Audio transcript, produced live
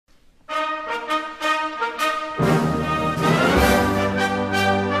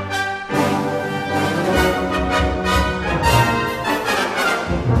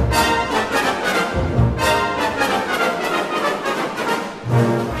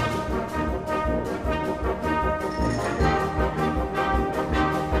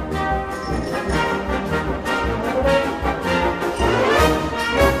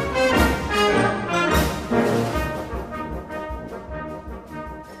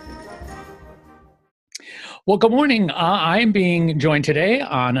Well, good morning. I'm being joined today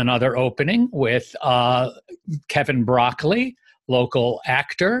on another opening with Kevin Broccoli, local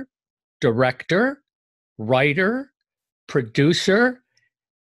actor, director, writer, producer,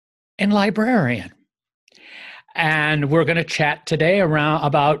 and librarian. And we're going to chat today around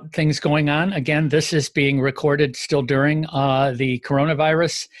about things going on. Again, this is being recorded still during the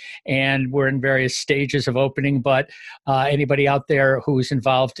coronavirus, and we're in various stages of opening. But anybody out there who's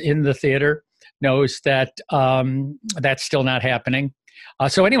involved in the theater knows that that's still not happening.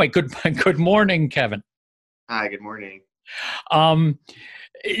 So anyway, good morning, Kevin. Hi, good morning.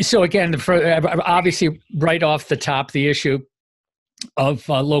 So again, obviously, right off the top, the issue of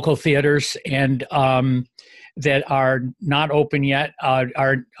local theaters and that are not open yet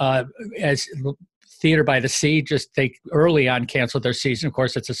are as Theater by the Sea, they early on canceled their season. Of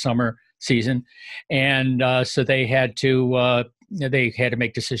course, it's a summer season, and so they had to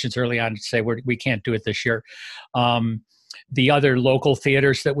make decisions early on to say we can't do it this year. The other local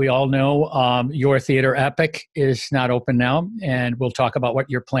theaters that we all know, Your Theater Epic is not open now, and we'll talk about what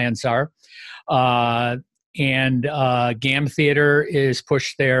your plans are. And GAM Theater is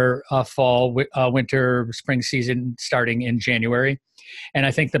pushed their fall, winter, spring season starting in January. And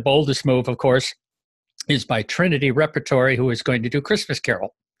I think the boldest move, of course, is by Trinity Repertory, who is going to do Christmas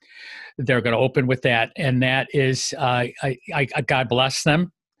Carol. They're going to open with that. And that is, God bless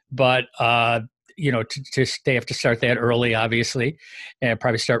them. But, they have to start that early, obviously, and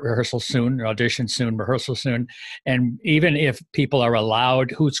probably start rehearsal soon, audition soon, rehearsal soon. And even if people are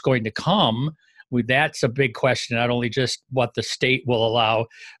allowed, who's going to come? That's a big question, not only just what the state will allow,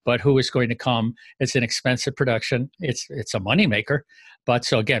 but who is going to come. It's an expensive production. It's a moneymaker. But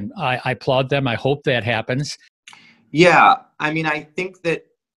so again, I applaud them. I hope that happens. Yeah. I mean, I think that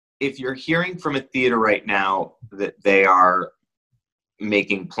if you're hearing from a theater right now that they are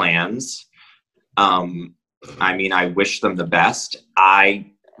making plans, I wish them the best. I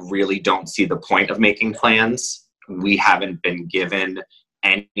really don't see the point of making plans. We haven't been given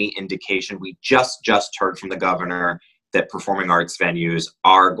any indication. We just heard from the governor that performing arts venues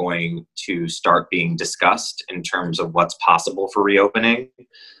are going to start being discussed in terms of what's possible for reopening.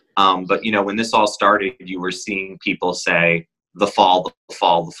 But when this all started, you were seeing people say the fall,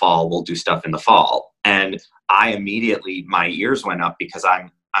 we'll do stuff in the fall. And my ears went up because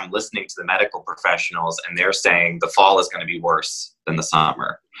I'm listening to the medical professionals and they're saying the fall is going to be worse than the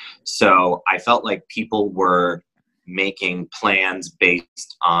summer. So I felt like people were making plans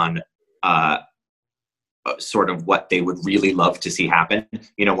based on sort of what they would really love to see happen.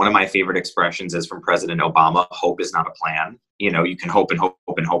 One of my favorite expressions is from President Obama: hope is not a plan. You can hope and hope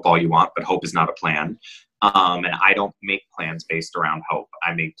and hope all you want, but hope is not a plan. And I don't make plans based around hope.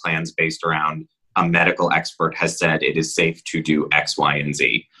 I make plans based around a medical expert has said it is safe to do X, Y, and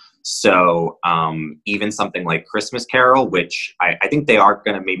Z. So even something like Christmas Carol, which I think they are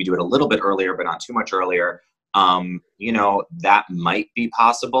going to maybe do it a little bit earlier, but not too much earlier, that might be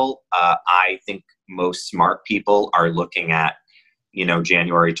possible. I think most smart people are looking at,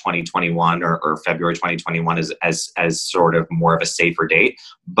 January 2021 or February 2021 as sort of more of a safer date.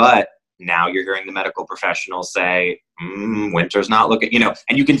 But now you're hearing the medical professionals say, winter's not looking,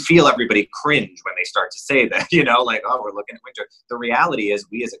 and you can feel everybody cringe when they start to say that, like, oh, we're looking at winter. The reality is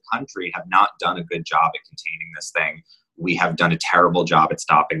we as a country have not done a good job at containing this thing. We have done a terrible job at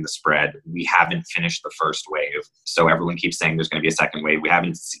stopping the spread. We haven't finished the first wave. So everyone keeps saying there's going to be a second wave. We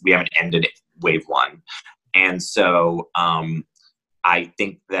haven't ended wave one. And so I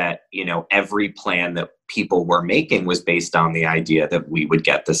think that, every plan that people were making was based on the idea that we would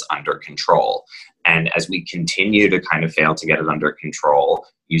get this under control. And as we continue to kind of fail to get it under control,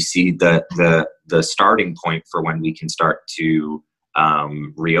 you see the starting point for when we can start to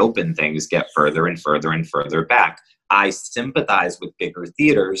reopen things get further and further and further back. I sympathize with bigger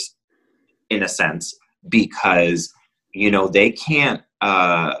theaters in a sense because, they can't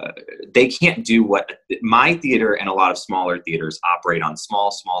do what my theater and a lot of smaller theaters operate on small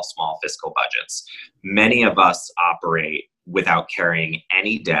fiscal budgets. Many of us operate without carrying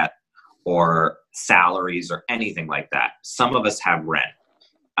any debt or salaries or anything like that. Some of us have rent,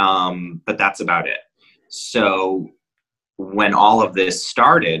 but that's about it. So when all of this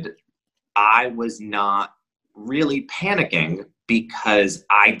started, I was not really panicking because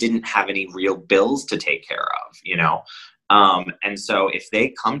I didn't have any real bills to take care of, and so if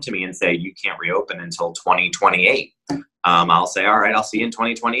they come to me and say, you can't reopen until 2028, I'll say, all right, I'll see you in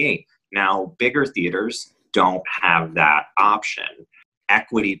 2028. Now, bigger theaters don't have that option.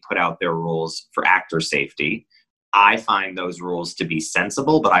 Equity put out their rules for actor safety. I find those rules to be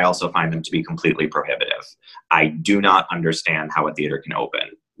sensible, but I also find them to be completely prohibitive. I do not understand how a theater can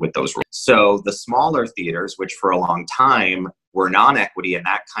open with those rules. So the smaller theaters, which for a long time were non-equity, and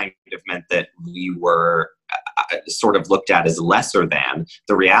that kind of meant that we were sort of looked at as lesser than.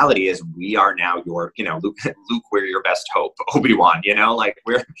 The reality is we are now your, Luke, we're your best hope, Obi-Wan, like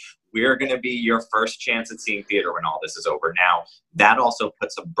we're going to be your first chance at seeing theater when all this is over. Now, that also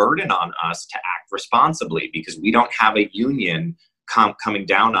puts a burden on us to act responsibly because we don't have a union coming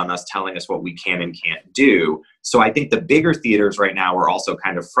down on us telling us what we can and can't do. So I think the bigger theaters right now are also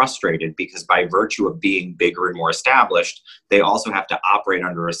kind of frustrated because by virtue of being bigger and more established, they also have to operate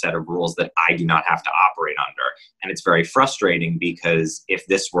under a set of rules that I do not have to operate under. And it's very frustrating because if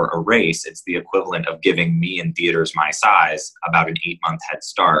this were a race, it's the equivalent of giving me in theaters my size about an 8-month head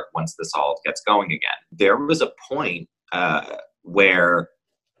start once this all gets going again. There was a point where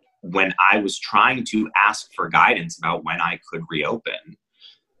when I was trying to ask for guidance about when I could reopen,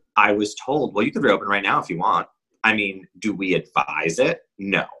 I was told, well, you could reopen right now if you want. I mean, do we advise it?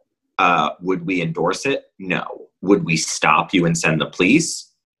 No. Would we endorse it? No. Would we stop you and send the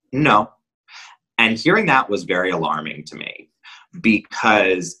police? No. And hearing that was very alarming to me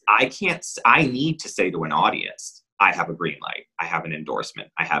because I need to say to an audience, I have a green light. I have an endorsement.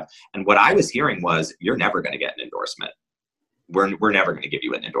 And what I was hearing was, you're never going to get an endorsement. We're never going to give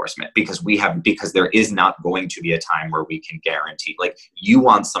you an endorsement because there is not going to be a time where we can guarantee, like you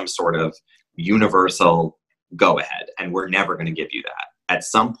want some sort of universal go ahead and we're never going to give you that. At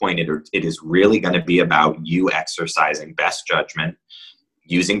some point it is really going to be about you exercising best judgment,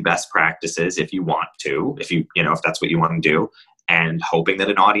 using best practices if you want to, if that's what you want to do, and hoping that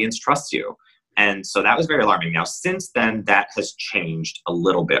an audience trusts you. And so that was very alarming. Now, since then, that has changed a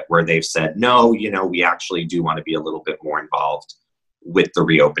little bit where they've said, no, we actually do want to be a little bit more involved with the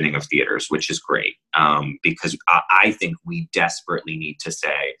reopening of theaters, which is great. Because I think we desperately need to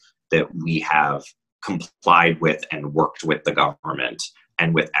say that we have complied with and worked with the government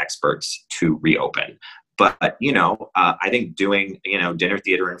and with experts to reopen. But, I think doing, dinner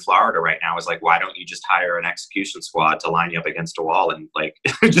theater in Florida right now is like, why don't you just hire an execution squad to line you up against a wall and like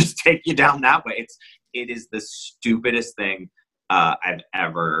just take you down that way? It is the stupidest thing I've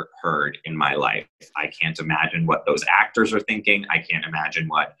ever heard in my life. I can't imagine what those actors are thinking. I can't imagine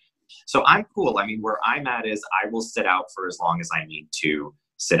so I'm cool. I mean, where I'm at is I will sit out for as long as I need to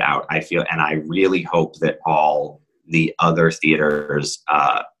sit out. I feel, and I really hope that all the other theaters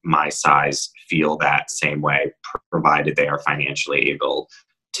my size feel that same way, provided they are financially able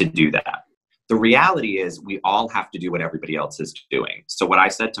to do that. The reality is we all have to do what everybody else is doing. So what I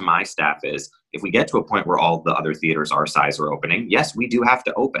said to my staff is, if we get to a point where all the other theaters our size are opening, yes, we do have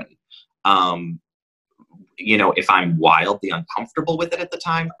to open. If I'm wildly uncomfortable with it at the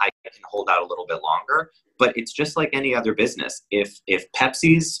time, I can hold out a little bit longer, but it's just like any other business. If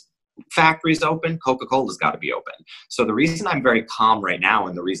Pepsi's factories open, Coca-Cola's got to be open. So the reason I'm very calm right now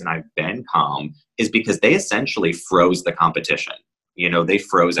and the reason I've been calm is because they essentially froze the competition. They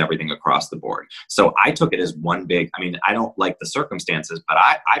froze everything across the board. So I took it as one big, I don't like the circumstances, but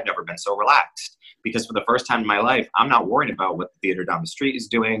I've never been so relaxed because for the first time in my life, I'm not worried about what the theater down the street is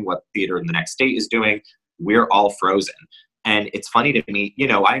doing, what the theater in the next state is doing. We're all frozen. And it's funny to me,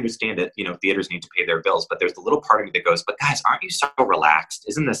 I understand that, theaters need to pay their bills, but there's the little part of me that goes, but guys, aren't you so relaxed?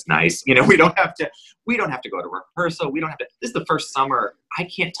 Isn't this nice? We don't have to go to rehearsal. This is the first summer. I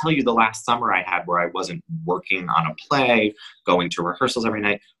can't tell you the last summer I had where I wasn't working on a play, going to rehearsals every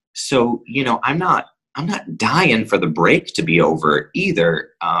night. So, I'm not dying for the break to be over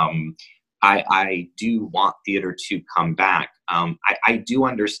either. I do want theater to come back. I do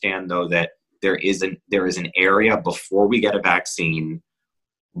understand though that there is an area before we get a vaccine,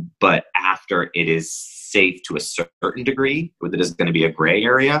 but after it is safe to a certain degree, that is going to be a gray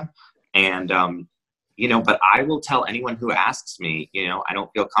area. And, but I will tell anyone who asks me, I don't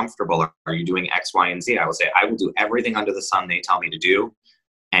feel comfortable. Are you doing X, Y, and Z? I will say, I will do everything under the sun they tell me to do.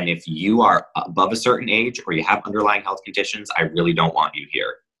 And if you are above a certain age or you have underlying health conditions, I really don't want you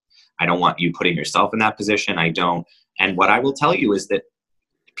here. I don't want you putting yourself in that position. I don't. And what I will tell you is that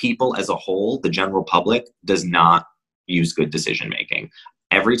people as a whole, the general public, does not use good decision making.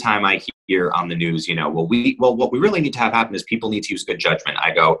 Every time I hear on the news, what we really need to have happen is people need to use good judgment.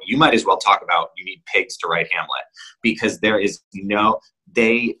 I go, you might as well talk about you need pigs to write Hamlet, because there is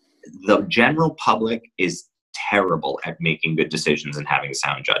the general public is terrible at making good decisions and having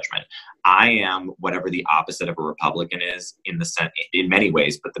sound judgment. I am whatever the opposite of a Republican is in many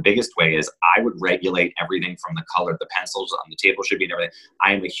ways, but the biggest way is I would regulate everything from the color the pencils on the table should be and everything.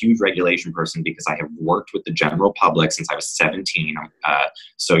 I am a huge regulation person because I have worked with the general public since I was 17.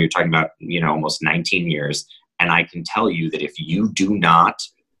 So you're talking about, almost 19 years. And I can tell you that if you do not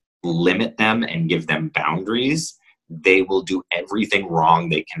limit them and give them boundaries, they will do everything wrong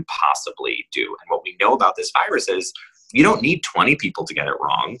they can possibly do. And what we know about this virus is you don't need 20 people to get it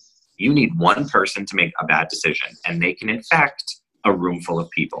wrong. You need one person to make a bad decision, and they can infect a room full of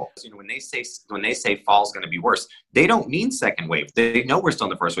people. You know, when they say fall's going to be worse, they don't mean second wave. They know we're still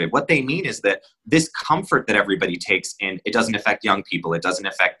in the first wave. What they mean is that this comfort that everybody takes in, it doesn't affect young people. It doesn't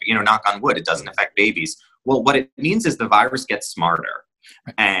affect, knock on wood, it doesn't affect babies. Well, what it means is the virus gets smarter.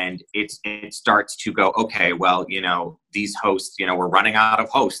 And it starts to go, okay, well, these hosts, we're running out of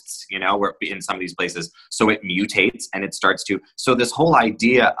hosts, we're in some of these places. So it mutates and it starts to, so this whole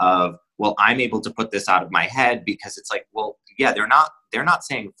idea of, well, I'm able to put this out of my head, because it's like, well, yeah, they're not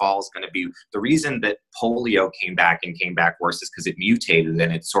saying fall's going to be, the reason that polio came back worse is because it mutated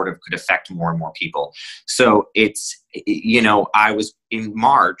and it sort of could affect more and more people. So it's, I was in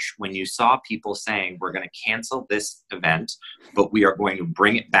March when you saw people saying, we're going to cancel this event, but we are going to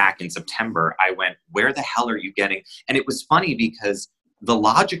bring it back in September. I went, where the hell are you getting? And it was funny because the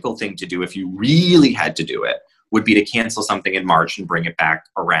logical thing to do, if you really had to do it, would be to cancel something in March and bring it back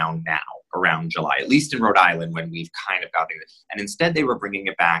around July, at least in Rhode Island, when we've kind of gotten it. And instead they were bringing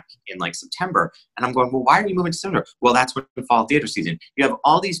it back in like September. And I'm going, well, why are you moving to September? Well, that's when fall theater season. You have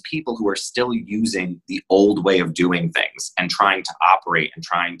all these people who are still using the old way of doing things and trying to operate and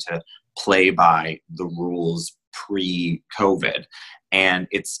trying to play by the rules pre-COVID. And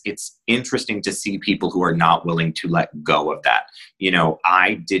it's interesting to see people who are not willing to let go of that.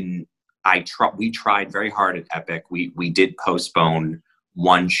 We tried very hard at Epic. We did postpone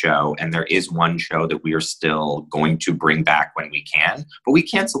one show, and there is one show that we are still going to bring back when we can, but we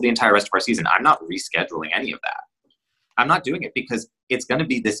canceled the entire rest of our season. I'm not rescheduling any of that. I'm not doing it because it's going to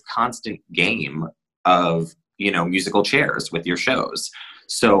be this constant game of, musical chairs with your shows.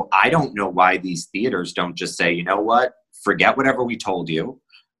 So I don't know why these theaters don't just say, you know what, forget whatever we told you.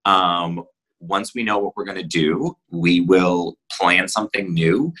 Once we know what we're going to do, we will plan something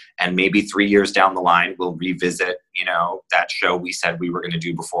new. And maybe 3 years down the line, we'll revisit, that show we said we were going to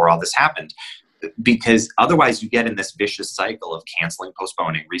do before all this happened. Because otherwise you get in this vicious cycle of canceling,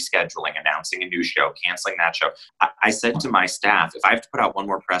 postponing, rescheduling, announcing a new show, canceling that show. I said to my staff, if I have to put out one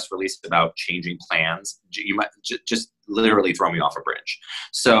more press release about changing plans, you might just literally throw me off a bridge.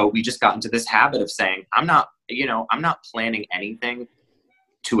 So we just got into this habit of saying, I'm not planning anything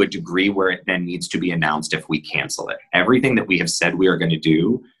to a degree where it then needs to be announced if we cancel it. Everything that we have said we are going to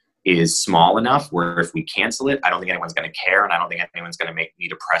do is small enough where if we cancel it, I don't think anyone's going to care, and I don't think anyone's going to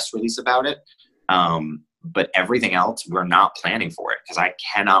need a press release about it. But everything else, we're not planning for it, because I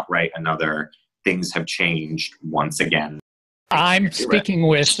cannot write another "things have changed" once again. I'm speaking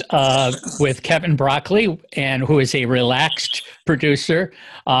with Kevin Broccoli, and who is a relaxed producer,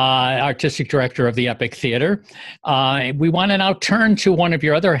 artistic director of the Epic Theater. We want to now turn to one of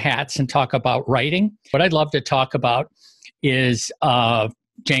your other hats and talk about writing. What I'd love to talk about is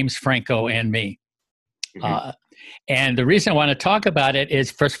James Franco and Me. Mm-hmm. And the reason I want to talk about it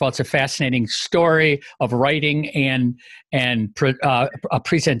is, first of all, it's a fascinating story of writing and a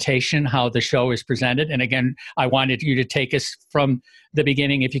presentation, how the show is presented. And again, I wanted you to take us from the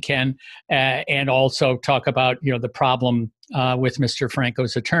beginning, if you can, and also talk about the problem with Mr.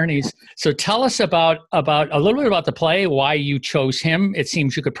 Franco's attorneys. So tell us about a little bit about the play, why you chose him. It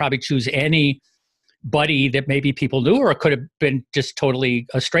seems you could probably choose anybody that maybe people knew, or it could have been just totally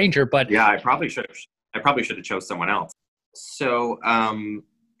a stranger. But yeah, I probably should have chose someone else. So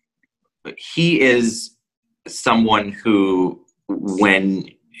he is someone who, when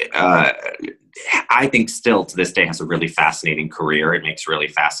I think still to this day has a really fascinating career. It makes really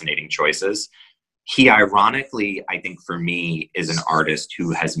fascinating choices. He ironically, I think for me, is an artist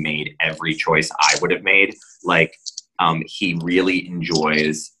who has made every choice I would have made. Like he really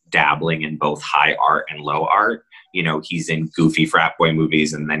enjoys dabbling in both high art and low art. He's in goofy frat boy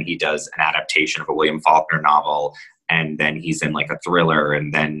movies, and then he does an adaptation of a William Faulkner novel, and then he's in like a thriller,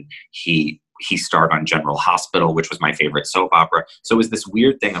 and then he starred on General Hospital, which was my favorite soap opera. So it was this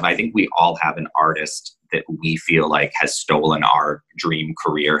weird thing of, I think we all have an artist that we feel like has stolen our dream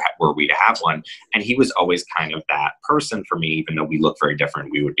career were we to have one. And he was always kind of that person for me, even though we look very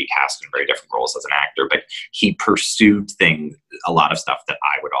different. We would be cast in very different roles as an actor, but he pursued a lot of stuff that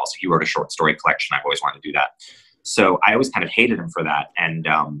I would also. He wrote a short story collection. I've always wanted to do that. So I always kind of hated him for that. And,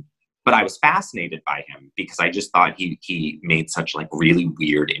 but I was fascinated by him because I just thought he made such like really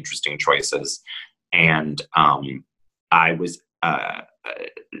weird, interesting choices. And I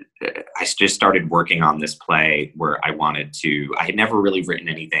just started working on this play where I had never really written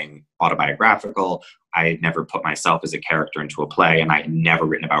anything autobiographical. I had never put myself as a character into a play, and I had never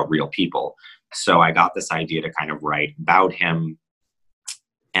written about real people. So I got this idea to kind of write about him.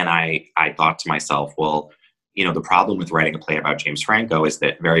 And I thought to myself, well, the problem with writing a play about James Franco is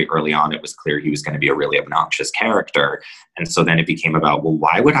that very early on, it was clear he was going to be a really obnoxious character. And so then it became about, well,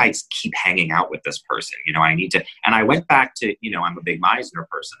 why would I keep hanging out with this person? I need to, and I went back to, I'm a big Meisner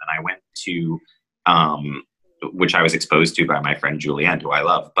person, and I went to, which I was exposed to by my friend Julianne, who I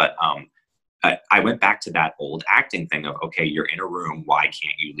love, but I went back to that old acting thing of, okay, you're in a room. Why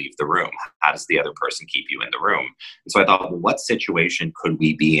can't you leave the room? How does the other person keep you in the room? And so I thought, well, what situation could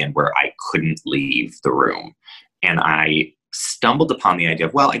we be in where I couldn't leave the room? And I stumbled upon the idea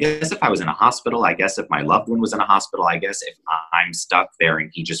of, well, I guess if I was in a hospital, I guess if my loved one was in a hospital, I guess if I'm stuck there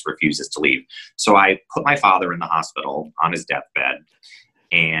and he just refuses to leave. So I put my father in the hospital on his deathbed,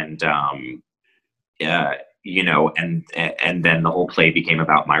 and and then the whole play became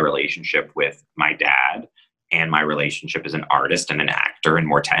about my relationship with my dad and my relationship as an artist and an actor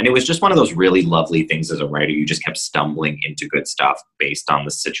and and it was just one of those really lovely things as a writer. You just kept stumbling into good stuff based on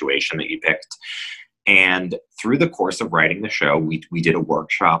the situation that you picked. And through the course of writing the show, we did a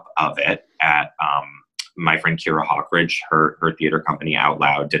workshop of it at my friend Kira Hawkridge, her theater company Out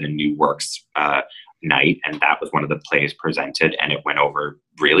Loud did a new works night, and that was one of the plays presented, and it went over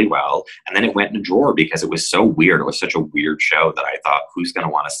really well. And then it went in a drawer because it was so weird. It was such a weird show that I thought, who's going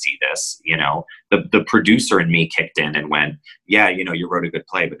to want to see this? The producer in me kicked in and went, yeah, you wrote a good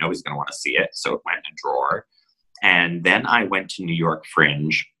play, but nobody's going to want to see it. So it went in a drawer. And then I went to New York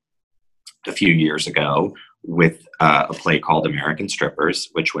Fringe a few years ago with a play called American Strippers,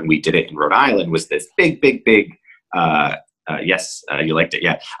 which when we did it in Rhode Island was this big yes, you liked it.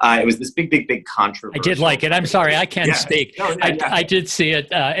 Yeah. It was this big controversy. I did like it. I'm sorry. I can't speak. No, I did see it.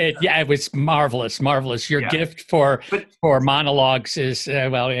 It was marvelous. Your gift for monologues is,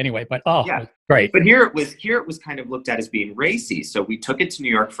 anyway, but great. But here it was kind of looked at as being racy. So we took it to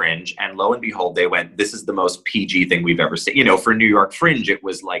New York Fringe, and lo and behold, they went, this is the most PG thing we've ever seen. For New York Fringe, it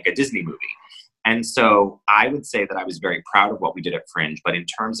was like a Disney movie. And so I would say that I was very proud of what we did at Fringe, but in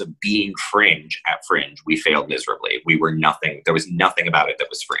terms of being Fringe at Fringe, we failed miserably. We were nothing. There was nothing about it that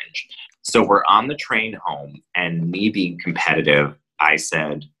was Fringe. So we're on the train home, and me being competitive, I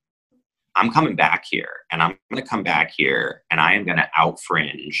said, I'm coming back here, and I'm going to come back here, and I am going to out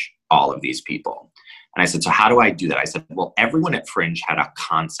Fringe all of these people. And I said, so how do I do that? I said, well, everyone at Fringe had a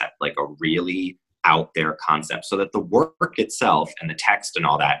concept, like a really out there concept, so that the work itself and the text and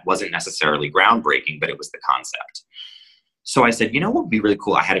all that wasn't necessarily groundbreaking, but it was the concept. So I said, what would be really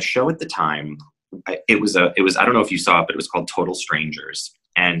cool? I had a show at the time. It was, I don't know if you saw it, but it was called Total Strangers.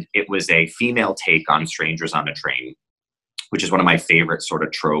 And it was a female take on strangers on a train, which is one of my favorite sort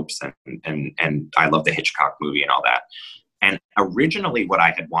of tropes. And I love the Hitchcock movie and all that. And originally what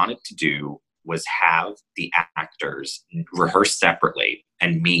I had wanted to do was have the actors rehearse separately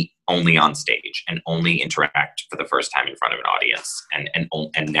and meet only on stage and only interact for the first time in front of an audience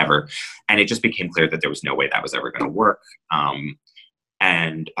and never. And it just became clear that there was no way that was ever going to work.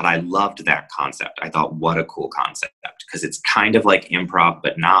 But I loved that concept. I thought, what a cool concept, because it's kind of like improv,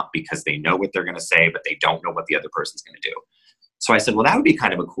 but not, because they know what they're going to say, but they don't know what the other person's going to do. So I said, well, that would be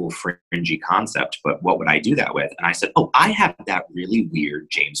kind of a cool fringy concept, but what would I do that with? And I said, I have that really weird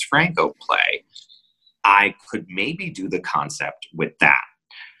James Franco play. I could maybe do the concept with that.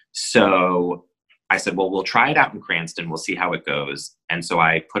 So I said, well, we'll try it out in Cranston. We'll see how it goes. And so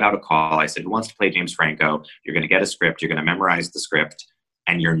I put out a call. I said, who wants to play James Franco? You're going to get a script. You're going to memorize the script,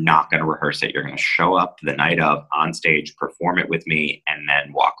 and you're not going to rehearse it. You're going to show up the night of on stage, perform it with me, and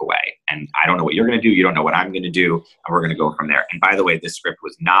then walk away. And I don't know what you're going to do. You don't know what I'm going to do. And we're going to go from there. And by the way, this script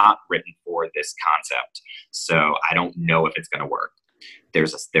was not written for this concept, so I don't know if it's going to work.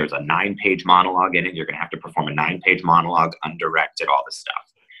 There's a 9-page monologue in it. You're going to have to perform a 9-page monologue, undirected, all this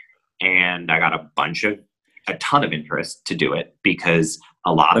stuff. And I got a ton of interest to do it, because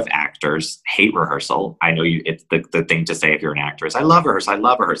a lot of actors hate rehearsal. I know it's the thing to say if you're an actor is, I love rehearsing.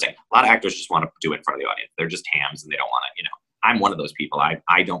 A lot of actors just want to do it in front of the audience. They're just hams and they don't want to, I'm one of those people.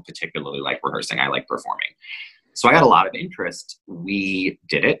 I don't particularly like rehearsing. I like performing. So I got a lot of interest. We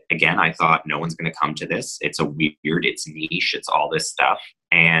did it. Again, I thought no one's going to come to this. It's it's niche, it's all this stuff.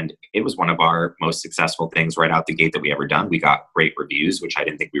 And it was one of our most successful things right out the gate that we ever done. We got great reviews, which I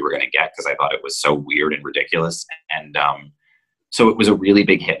didn't think we were going to get, because I thought it was so weird and ridiculous. And so it was a really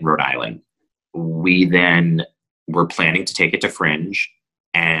big hit in Rhode Island. We then were planning to take it to Fringe,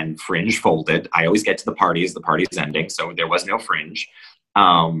 and Fringe folded. I always get to the party's ending, so there was no Fringe.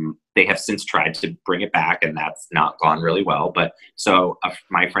 They have since tried to bring it back, and that's not gone really well. But so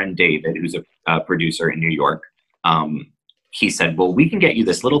my friend David, who's a producer in New York, he said, well, we can get you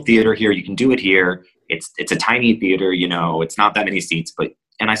this little theater here. You can do it here. It's a tiny theater, it's not that many seats.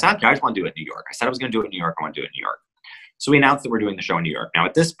 And I said, I just want to do it in New York. I said I was going to do it in New York. I want to do it in New York. So we announced that we're doing the show in New York. Now,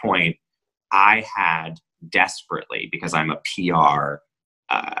 at this point, I had desperately, because I'm a PR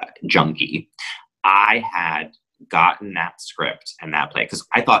junkie, I had gotten that script and that play because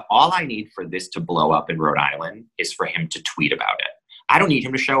I thought all I need for this to blow up in Rhode Island is for him to tweet about it. I don't need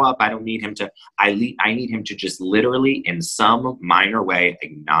him to show up. I don't need him to, I need him to just literally in some minor way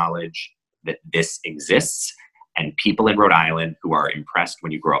acknowledge that this exists, and people in Rhode Island who are impressed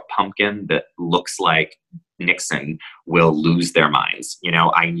when you grow a pumpkin that looks like Nixon will lose their minds. You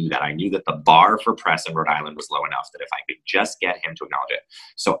know, I knew that. I knew that the bar for press in Rhode Island was low enough that if I could just get him to acknowledge it.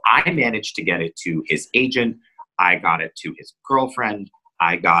 So I managed to get it to his agent. I got it to his girlfriend.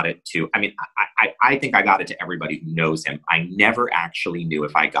 I got it to, I mean, I think I got it to everybody who knows him. I never actually knew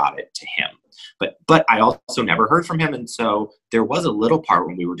if I got it to him. But I also never heard from him. And so there was a little part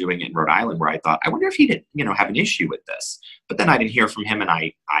when we were doing it in Rhode Island where I thought, I wonder if he did, you know, have an issue with this. But then I didn't hear from him. And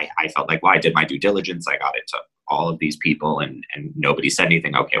I felt like, well, I did my due diligence. I got it to all of these people and nobody said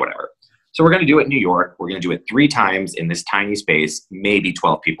anything. Okay, whatever. So we're going to do it in New York. We're going to do it 3 times in this tiny space. Maybe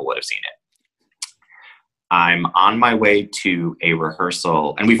 12 people would have seen it. I'm on my way to a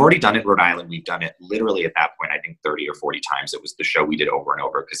rehearsal, and we've already done it in Rhode Island. We've done it literally at that point, I think 30 or 40 times. It was the show we did over and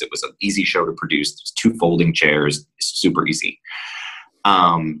over because it was an easy show to produce. There's 2 folding chairs, super easy.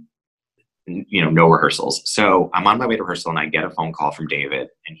 You know, no rehearsals. So I'm on my way to rehearsal and I get a phone call from David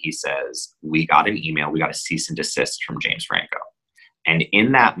and he says, we got an email, we got a cease and desist from James Franco. And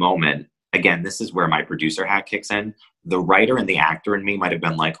in that moment, again, this is where my producer hat kicks in. The writer and the actor in me might have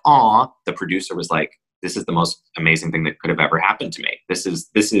been like, aw. The producer was like, this is the most amazing thing that could have ever happened to me. This is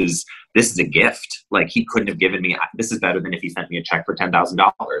a gift. Like, he couldn't have given me, this is better than if he sent me a check for $10,000.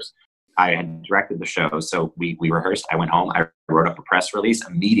 I had directed the show. So we rehearsed. I went home. I wrote up a press release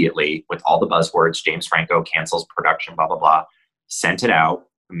immediately with all the buzzwords. James Franco cancels production, blah, blah, blah. Sent it out.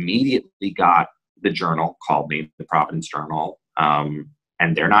 Immediately got the Journal, called me, the Providence Journal. And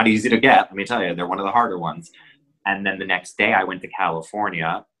they're not easy to get. Let me tell you, they're one of the harder ones. And then the next day I went to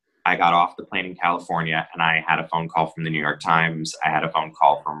California. I got off the plane in California and I had a phone call from the New York Times. I had a phone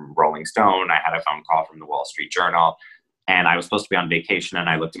call from Rolling Stone. I had a phone call from the Wall Street Journal. And I was supposed to be on vacation. And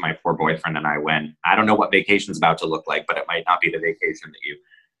I looked at my poor boyfriend and I went, I don't know what vacation's about to look like, but it might not be the vacation that you.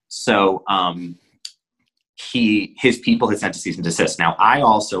 So his people had sent a cease and desist. Now, I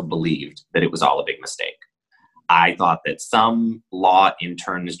also believed that it was all a big mistake. I thought that some law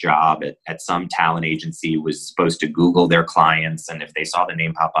intern's job at some talent agency was supposed to Google their clients, and if they saw the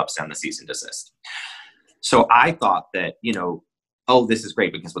name pop up, send the cease and desist. So I thought that, you know, oh, this is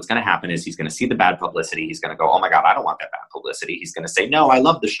great, because what's going to happen is he's going to see the bad publicity. He's going to go, oh my God, I don't want that bad publicity. He's going to say, no, I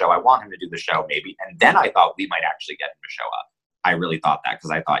love the show. I want him to do the show, maybe. And then I thought we might actually get him to show up. I really thought that,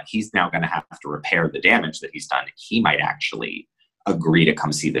 because I thought he's now going to have to repair the damage that he's done. He might actually agree to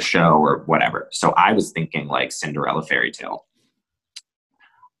come see the show or whatever. So I was thinking like Cinderella fairy tale.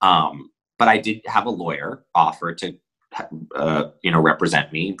 But I did have a lawyer offer to,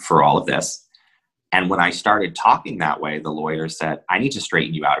 represent me for all of this. And when I started talking that way, the lawyer said, I need to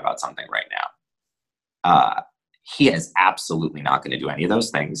straighten you out about something right now. He is absolutely not going to do any of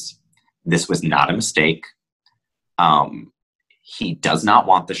those things. This was not a mistake. He does not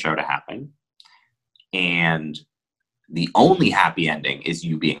want the show to happen. And the only happy ending is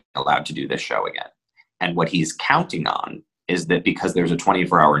you being allowed to do this show again. And what he's counting on is that because there's a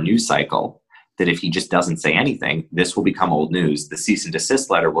 24-hour news cycle, that if he just doesn't say anything, this will become old news. The cease and desist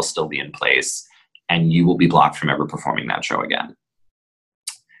letter will still be in place, and you will be blocked from ever performing that show again.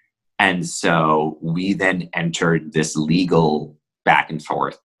 And so we then entered this legal back and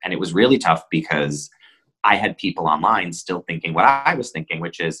forth. And it was really tough because I had people online still thinking what I was thinking,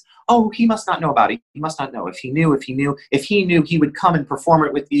 which is, oh, he must not know about it. He must not know. If he knew, he would come and perform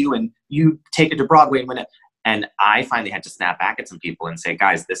it with you and you take it to Broadway and win it. And I finally had to snap back at some people and say,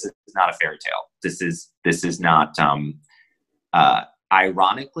 guys, this is not a fairy tale. This is not,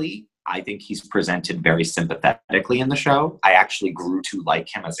 ironically, I think he's presented very sympathetically in the show. I actually grew to like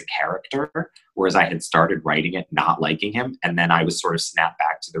him as a character, whereas I had started writing it not liking him. And then I was sort of snapped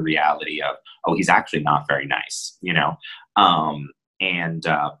back to the reality of, oh, he's actually not very nice, you know?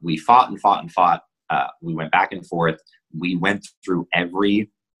 We fought and fought and fought. We went back and forth. We went through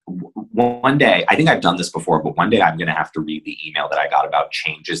one day, I think I've done this before, but one day I'm going to have to read the email that I got about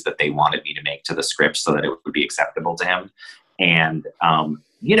changes that they wanted me to make to the script so that it would be acceptable to him. And,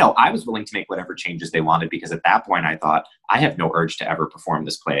 I was willing to make whatever changes they wanted, because at that point I thought, I have no urge to ever perform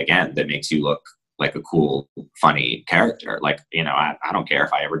this play again that makes you look like a cool, funny character. Like, I don't care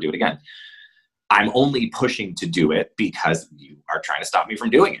if I ever do it again. I'm only pushing to do it because you are trying to stop me from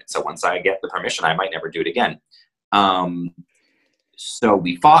doing it. So once I get the permission, I might never do it again. So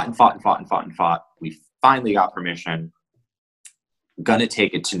we fought and fought and fought and fought and fought. We finally got permission. Gonna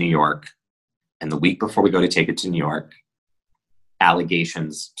take it to New York. And the week before we go to take it to New York,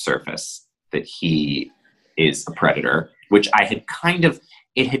 allegations surface that he is a predator, which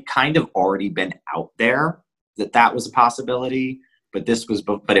it had kind of already been out there that was a possibility, but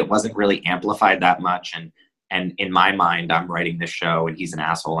it wasn't really amplified that much. And in my mind, I'm writing this show and he's an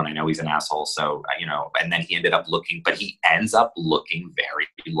asshole and I know he's an asshole. So, and then he ends up looking very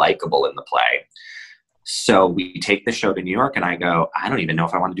likable in the play. So we take the show to New York and I go, I don't even know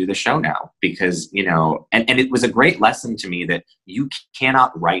if I want to do the show now because, and it was a great lesson to me that you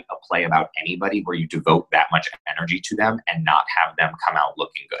cannot write a play about anybody where you devote that much energy to them and not have them come out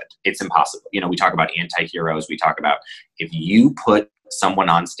looking good. It's impossible. We talk about anti-heroes. We talk about if you put someone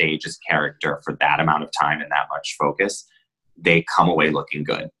on stage as character for that amount of time and that much focus, they come away looking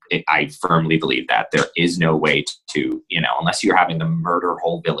good. I firmly believe that. There is no way to, unless you're having them murder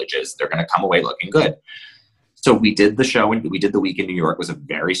whole villages, they're going to come away looking good. So we did the show and we did the week in New York. It was a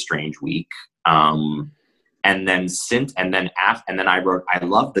very strange week. And then I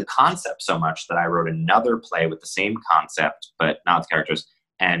loved the concept so much that I wrote another play with the same concept, but not the characters.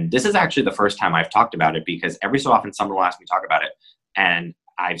 And this is actually the first time I've talked about it because every so often someone will ask me to talk about it. And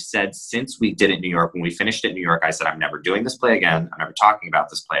I've said since we did it in New York, when we finished it in New York, I said, I'm never doing this play again. I'm never talking about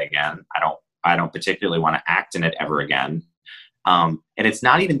this play again. I don't particularly want to act in it ever again. And it's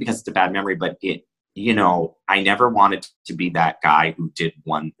not even because it's a bad memory, but I never wanted to be that guy who did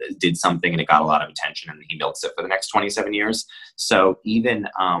something and it got a lot of attention and he milks it for the next 27 years. So even,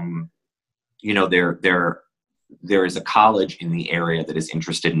 there is a college in the area that is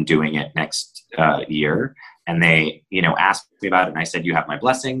interested in doing it next year. And they, asked me about it. And I said, you have my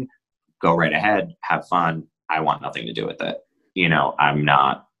blessing, go right ahead, have fun. I want nothing to do with it. I'm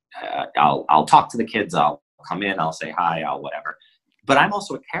not, I'll talk to the kids. I'll come in, I'll say hi, I'll whatever. But I'm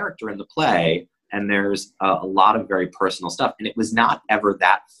also a character in the play. And there's a lot of very personal stuff. And it was not ever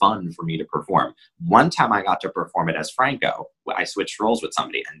that fun for me to perform. One time I got to perform it as Franco. I switched roles with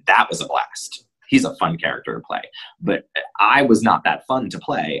somebody and that was a blast. He's a fun character to play, but I was not that fun to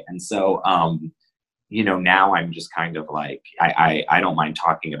play. And so, now I'm just kind of like, I don't mind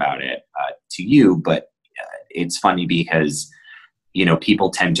talking about it to you, but it's funny because,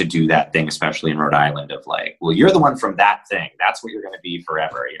 people tend to do that thing, especially in Rhode Island of like, well, you're the one from that thing. That's what you're going to be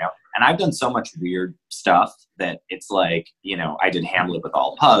forever, And I've done so much weird stuff that it's like, I did Hamlet with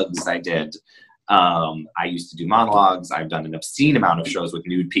all pugs. I used to do monologues. I've done an obscene amount of shows with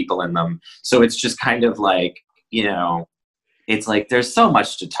nude people in them. So it's just kind of like, it's like there's so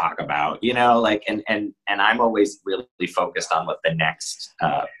much to talk about, and I'm always really focused on what the next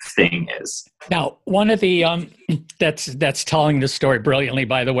thing is. Now, one of the that's telling the story brilliantly,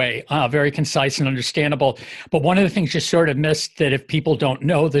 by the way, very concise and understandable. But one of the things you sort of missed that if people don't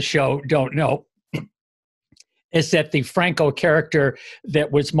know the show, don't know, is that the Franco character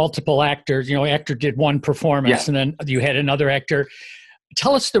that was multiple actors, actor did one performance and then you had another actor.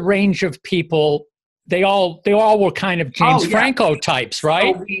 Tell us the range of people. They all were kind of James Franco types,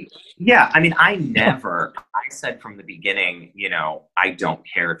 right? I said from the beginning, I don't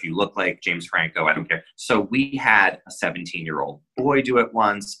care if you look like James Franco. I don't care. So we had a 17-year-old boy do it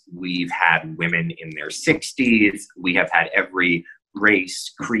once. We've had women in their 60s. We have had every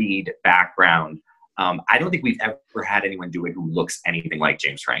race, creed, background. I don't think we've ever had anyone do it who looks anything like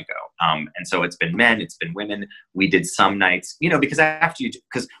James Franco. And so it's been men, it's been women. We did some nights,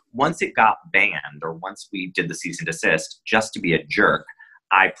 because once it got banned or once we did the cease and desist, just to be a jerk,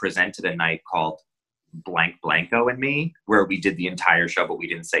 I presented a night called Blank Blanco and Me, where we did the entire show, but we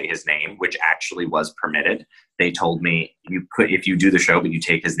didn't say his name, which actually was permitted. They told me if you do the show, but you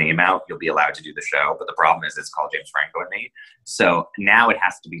take his name out, you'll be allowed to do the show. But the problem is it's called James Franco and Me. So now it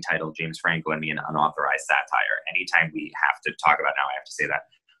has to be titled James Franco and Me, an unauthorized satire. Anytime we have to talk about it now, I have to say that.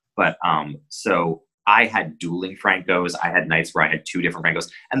 But so I had dueling Francos. I had nights where I had two different Francos.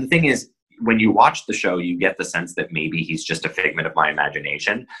 And the thing is, when you watch the show, you get the sense that maybe he's just a figment of my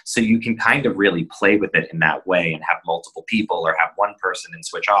imagination. So you can kind of really play with it in that way and have multiple people or have one person and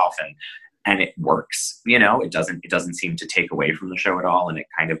switch off and it works. It doesn't seem to take away from the show at all. And it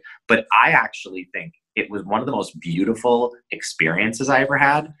kind of, but I actually think it was one of the most beautiful experiences I ever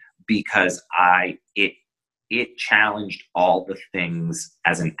had because it challenged all the things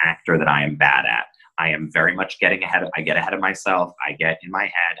as an actor that I am bad at. I am very much I get ahead of myself. I get in my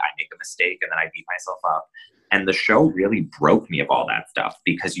head, I make a mistake, and then I beat myself up. And the show really broke me of all that stuff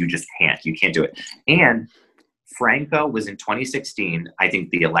because you can't do it. And Franco was in 2016. I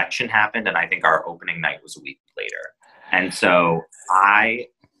think the election happened, and I think our opening night was a week later. And so I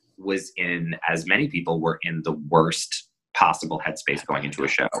was in, as many people were in, the worst possible headspace going into a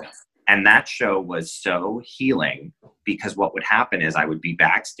show. And that show was so healing because what would happen is I would be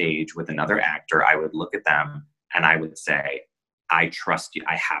backstage with another actor. I would look at them and I would say, I trust you.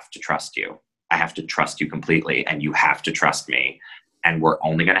 I have to trust you. I have to trust you completely. And you have to trust me. And we're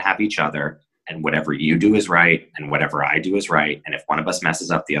only going to have each other. And whatever you do is right. And whatever I do is right. And if one of us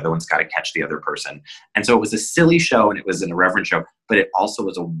messes up, the other one's got to catch the other person. And so it was a silly show and it was an irreverent show, but it also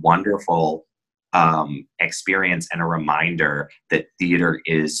was a wonderful experience and a reminder that theater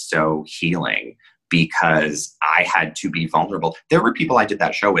is so healing because I had to be vulnerable. There were people I did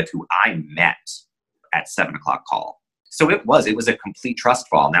that show with who I met at 7 o'clock call. So it was a complete trust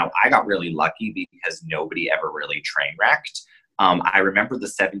fall. Now I got really lucky because nobody ever really train wrecked. I remember the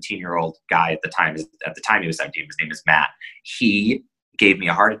 17-year-old guy at the time he was 17, his name is Matt. He gave me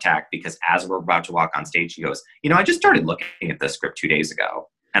a heart attack because as we're about to walk on stage, he goes, I just started looking at the script 2 days ago.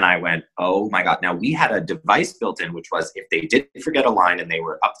 And I went, oh my God. Now we had a device built in, which was if they did forget a line and they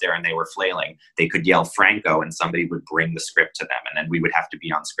were up there and they were flailing, they could yell Franco and somebody would bring the script to them. And then we would have to be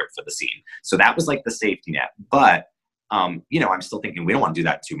on script for the scene. So that was like the safety net. But, I'm still thinking we don't want to do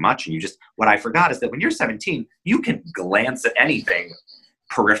that too much. And what I forgot is that when you're 17, you can glance at anything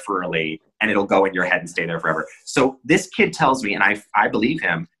peripherally and it'll go in your head and stay there forever. So this kid tells me, and I believe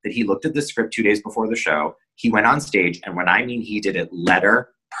him, that he looked at the script 2 days before the show. He went on stage. And when I mean he did it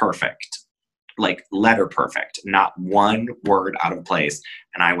letter perfect, like letter perfect, not one word out of place.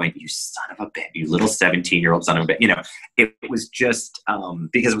 And I went, you son of a bitch, you little 17-year-old son of a bitch. It was just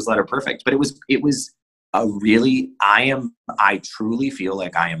because it was letter perfect, but it was a really, I truly feel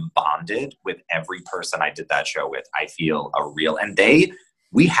like I am bonded with every person I did that show with. I feel and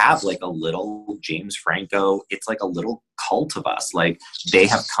we have like a little James Franco. It's like a little cult of us. Like they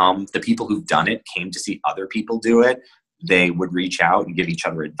have come, the people who've done it came to see other people do it. They would reach out and give each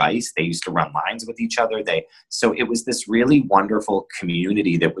other advice. They used to run lines with each other. So it was this really wonderful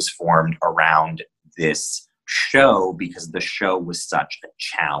community that was formed around this show because the show was such a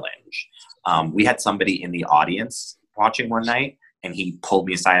challenge. We had somebody in the audience watching one night and he pulled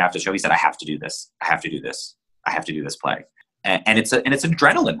me aside after the show. He said, I have to do this. I have to do this. I have to do this play. And it's an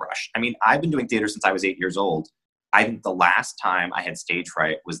adrenaline rush. I mean, I've been doing theater since I was 8 years old. I think the last time I had stage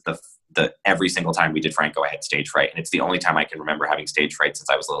fright was the every single time we did Franco, I had stage fright. And it's the only time I can remember having stage fright since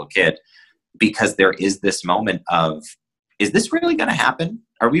I was a little kid, because there is this moment of, is this really going to happen?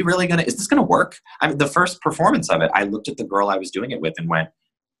 Is this going to work? I mean, the first performance of it, I looked at the girl I was doing it with and went,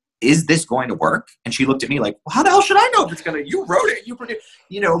 is this going to work? And she looked at me like, well, how the hell should I know if it's going to, you wrote it, you produced,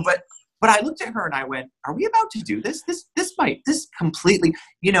 but I looked at her and I went, are we about to do this? This completely,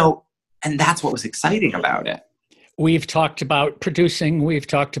 and that's what was exciting about it. We've talked about producing. We've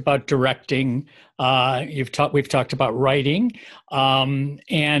talked about directing. We've talked about writing.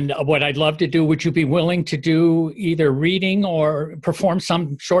 And what I'd love to do, would you be willing to do either reading or perform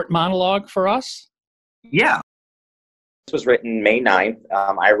some short monologue for us? Yeah. This was written May 9th.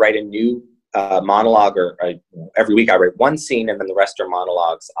 I write a new monologue every week. I write one scene and then the rest are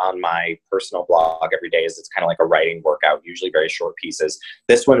monologues on my personal blog every day. It's kind of like a writing workout, usually very short pieces.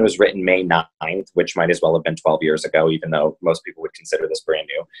 This one was written May 9th, which might as well have been 12 years ago, even though most people would consider this brand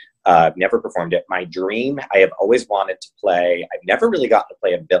new. Never performed it. My dream, I have always wanted to play, I've never really gotten to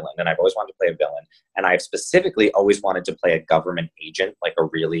play a villain, and I've always wanted to play a villain. And I've specifically always wanted to play a government agent, like a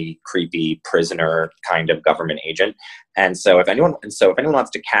really creepy prisoner kind of government agent. And so if anyone wants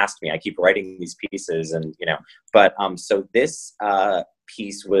to cast me, I keep writing these pieces so this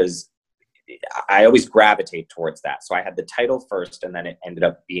piece was, I always gravitate towards that. So I had the title first and then it ended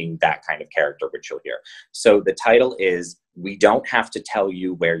up being that kind of character, which you'll hear. So the title is, We Don't Have to Tell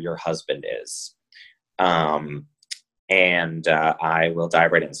You Where Your Husband Is. I will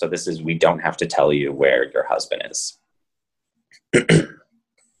dive right in. So this is, we don't have to tell you where your husband is.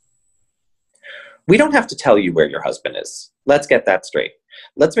 We don't have to tell you where your husband is. Let's get that straight.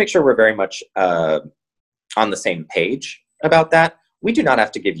 Let's make sure we're very much on the same page about that. We do not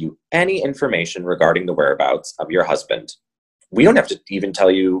have to give you any information regarding the whereabouts of your husband. We don't have to even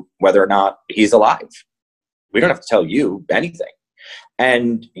tell you whether or not he's alive. We don't have to tell you anything.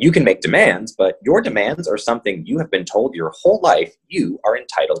 And you can make demands, but your demands are something you have been told your whole life you are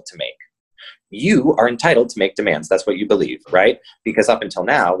entitled to make. You are entitled to make demands. That's what you believe, right? Because up until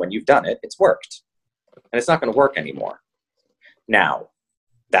now, when you've done it, it's worked. And it's not going to work anymore. Now,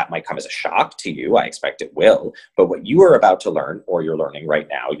 that might come as a shock to you. I expect it will. But what you are about to learn, or you're learning right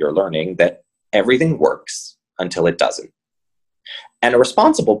now, you're learning that everything works until it doesn't. And a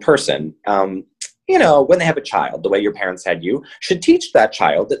responsible person, when they have a child, the way your parents had you, should teach that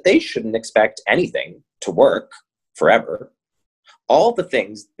child that they shouldn't expect anything to work forever. All the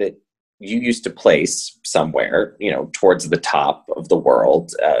things that you used to place somewhere, towards the top of the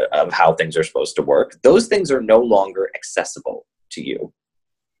world of how things are supposed to work, those things are no longer accessible to you.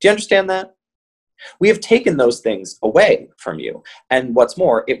 Do you understand that? We have taken those things away from you. And what's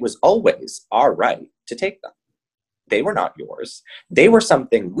more, it was always our right to take them. They were not yours. They were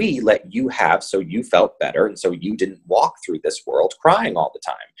something we let you have so you felt better and so you didn't walk through this world crying all the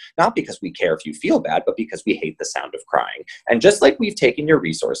time. Not because we care if you feel bad, but because we hate the sound of crying. And just like we've taken your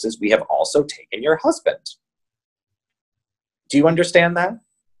resources, we have also taken your husband. Do you understand that?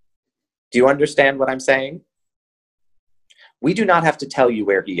 Do you understand what I'm saying? We do not have to tell you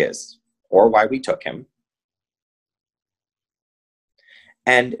where he is or why we took him.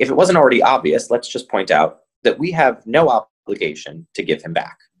 And if it wasn't already obvious, let's just point out that we have no obligation to give him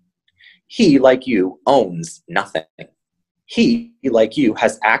back. He, like you, owns nothing. He, like you,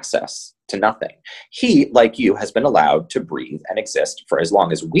 has access to nothing. He, like you, has been allowed to breathe and exist for as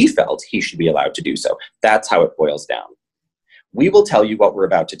long as we felt he should be allowed to do so. That's how it boils down. We will tell you what we're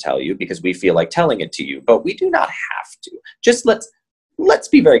about to tell you because we feel like telling it to you, but we do not have to. Just let's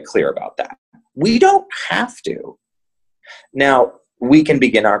be very clear about that. We don't have to. Now, we can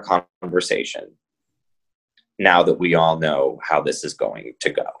begin our conversation now that we all know how this is going to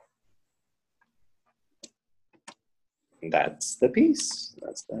go. That's the piece.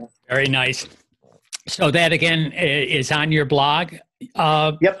 That's the... Very nice. So that again is on your blog.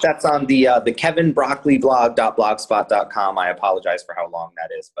 Yep, that's on the kevinbrockleyblog.blogspot.com. I apologize for how long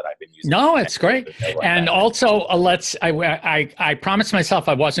that is, but I've been using. No, it's great. And also, I promised myself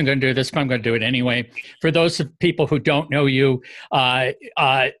I wasn't going to do this, but I'm going to do it anyway. For those of people who don't know you,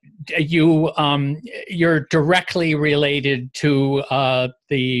 you're directly related to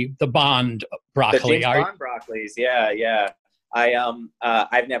the Bond broccoli. The James Bond Broccoli's, yeah.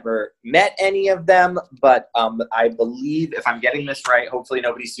 I've never met any of them, but I believe, if I'm getting this right, hopefully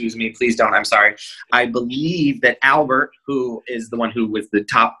nobody sues me. Please don't. I'm sorry. I believe that Albert, who is the one who was the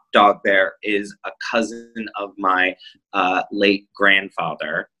top dog there, is a cousin of my late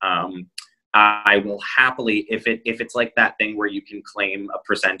grandfather. I will happily, if it's like that thing where you can claim a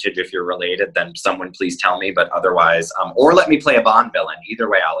percentage if you're related, then someone please tell me. But otherwise, or let me play a Bond villain. Either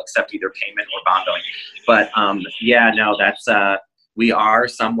way, I'll accept either payment or Bond billing. But yeah, no, that's we are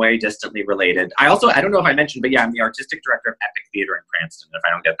some way distantly related. I don't know if I mentioned, but yeah, I'm the artistic director of Epic Theater in Cranston. If I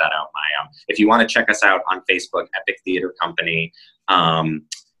don't get that out, if you want to check us out on Facebook, Epic Theater Company.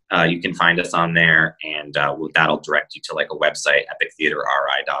 You can find us on there, and that'll direct you to like a website,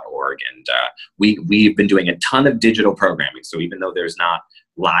 epictheaterri.org. And we've been doing a ton of digital programming. So even though there's not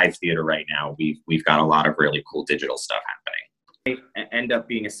live theater right now, we've got a lot of really cool digital stuff happening. End up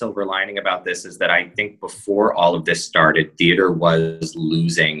being a silver lining about this is that I think before all of this started, theater was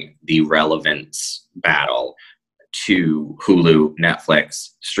losing the relevance battle to Hulu,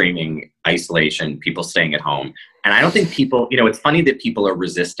 Netflix, streaming, isolation, people staying at home. And I don't think people, it's funny that people are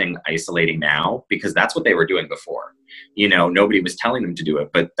resisting isolating now because that's what they were doing before. Nobody was telling them to do it,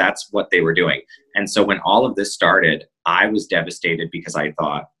 but that's what they were doing. And so when all of this started, I was devastated because I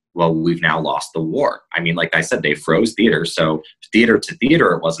thought, well, we've now lost the war. I mean, like I said, they froze theater. So theater to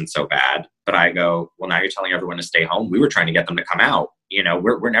theater, it wasn't so bad. But I go, well, now you're telling everyone to stay home. We were trying to get them to come out.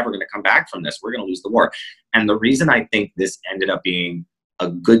 We're never going to come back from this. We're going to lose the war. And the reason I think this ended up being a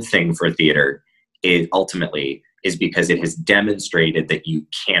good thing for theater is because it has demonstrated that you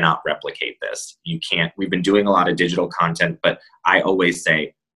cannot replicate this. You can't. We've been doing a lot of digital content, but I always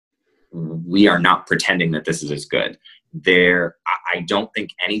say we are not pretending that this is as good. I don't think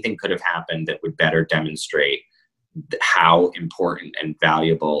anything could have happened that would better demonstrate how important and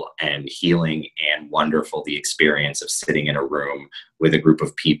valuable and healing and wonderful the experience of sitting in a room with a group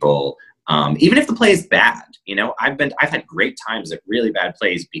of people. Even if the play is bad, I've had great times at really bad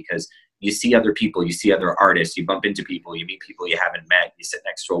plays because you see other people, you see other artists, you bump into people, you meet people you haven't met, you sit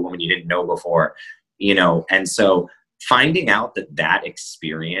next to a woman you didn't know before, and so finding out that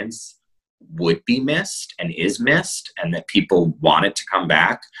experience would be missed and is missed and that people want it to come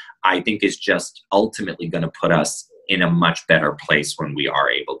back, I think is just ultimately going to put us in a much better place when we are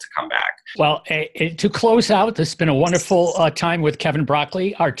able to come back. Well, to close out, this has been a wonderful time with Kevin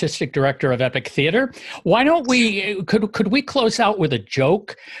Brockley, Artistic Director of Epic Theater. Why don't could we close out with a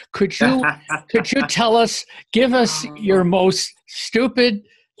joke? Could you give us your most stupid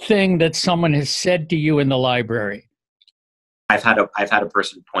thing that someone has said to you in the library? I've had a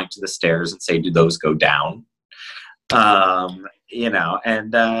person point to the stairs and say, "Do those go down?"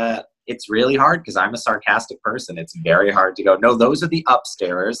 It's really hard because I'm a sarcastic person. It's very hard to go, "No, those are the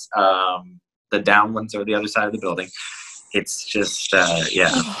upstairs. The down ones are the other side of the building." It's just,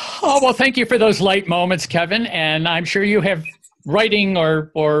 yeah. Oh, well, thank you for those light moments, Kevin. And I'm sure you have writing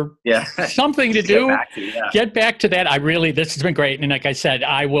or Yeah. something to do. Yeah. Get back to that. This has been great. And like I said,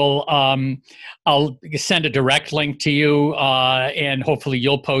 I'll send a direct link to you, and hopefully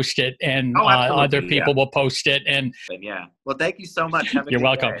you'll post it, and other people will post it. And yeah. Well, thank you so much. You're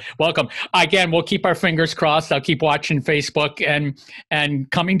welcome. Day. Welcome. Again, we'll keep our fingers crossed. I'll keep watching Facebook and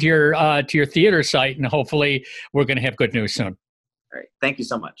coming to your theater site, and hopefully we're going to have good news soon. All right. Thank you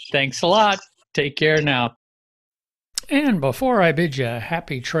so much. Thanks a lot. Take care now. And before I bid you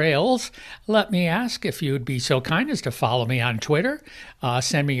happy trails, let me ask if you'd be so kind as to follow me on Twitter.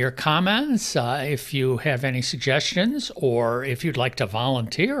 Send me your comments if you have any suggestions, or if you'd like to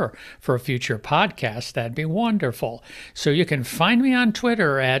volunteer for a future podcast, that'd be wonderful. So you can find me on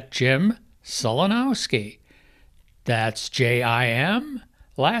Twitter at Jim Sulanowski. That's Jim,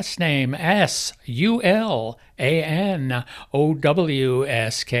 last name Sulanowski.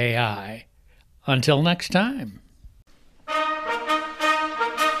 Until next time.